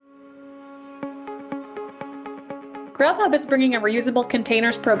Grubhub is bringing a reusable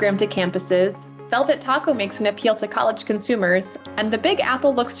containers program to campuses. Velvet Taco makes an appeal to college consumers, and the Big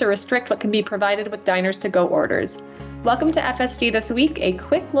Apple looks to restrict what can be provided with diners-to-go orders. Welcome to FSD This Week, a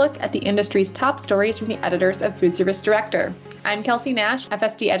quick look at the industry's top stories from the editors of Food Service Director. I'm Kelsey Nash,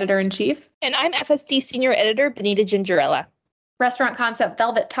 FSD Editor-in-Chief. And I'm FSD Senior Editor Benita Gingerella. Restaurant concept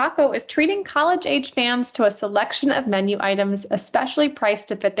Velvet Taco is treating college-age fans to a selection of menu items especially priced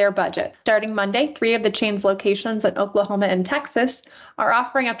to fit their budget. Starting Monday, 3 of the chain's locations in Oklahoma and Texas are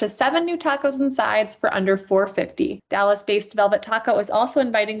offering up to 7 new tacos and sides for under $4.50. Dallas-based Velvet Taco is also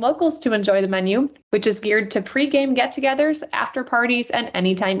inviting locals to enjoy the menu, which is geared to pre-game get-togethers, after-parties, and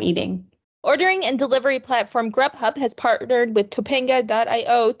anytime eating. Ordering and delivery platform Grubhub has partnered with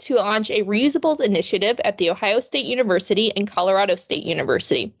Topanga.io to launch a Reusables initiative at The Ohio State University and Colorado State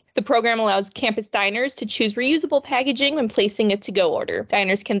University. The program allows campus diners to choose reusable packaging when placing a to-go order.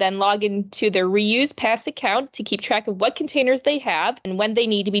 Diners can then log into their Reuse Pass account to keep track of what containers they have and when they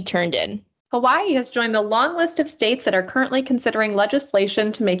need to be turned in. Hawaii has joined the long list of states that are currently considering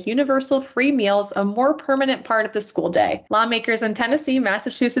legislation to make universal free meals a more permanent part of the school day. Lawmakers in Tennessee,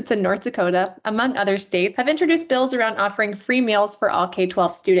 Massachusetts, and North Dakota, among other states, have introduced bills around offering free meals for all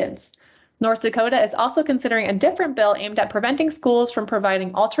K-12 students. North Dakota is also considering a different bill aimed at preventing schools from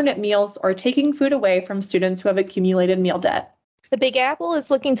providing alternate meals or taking food away from students who have accumulated meal debt. The Big Apple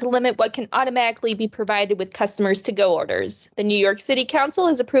is looking to limit what can automatically be provided with customers' to-go orders. The New York City Council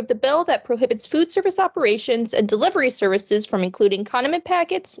has approved a bill that prohibits food service operations and delivery services from including condiment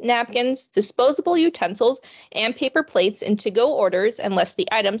packets, napkins, disposable utensils, and paper plates in to-go orders unless the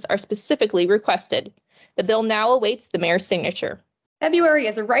items are specifically requested. The bill now awaits the mayor's signature. February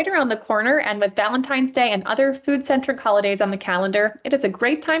is right around the corner, and with Valentine's Day and other food-centric holidays on the calendar, it is a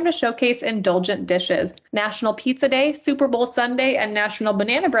great time to showcase indulgent dishes. National Pizza Day, Super Bowl Sunday, and National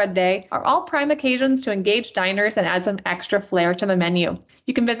Banana Bread Day are all prime occasions to engage diners and add some extra flair to the menu.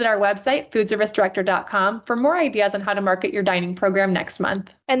 You can visit our website, foodservicedirector.com, for more ideas on how to market your dining program next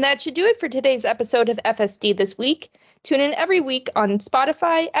month. And that should do it for today's episode of FSD This Week. Tune in every week on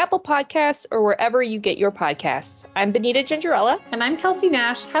Spotify, Apple Podcasts, or wherever you get your podcasts. I'm Benita Gingerella. And I'm Kelsey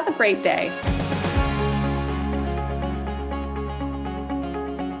Nash. Have a great day.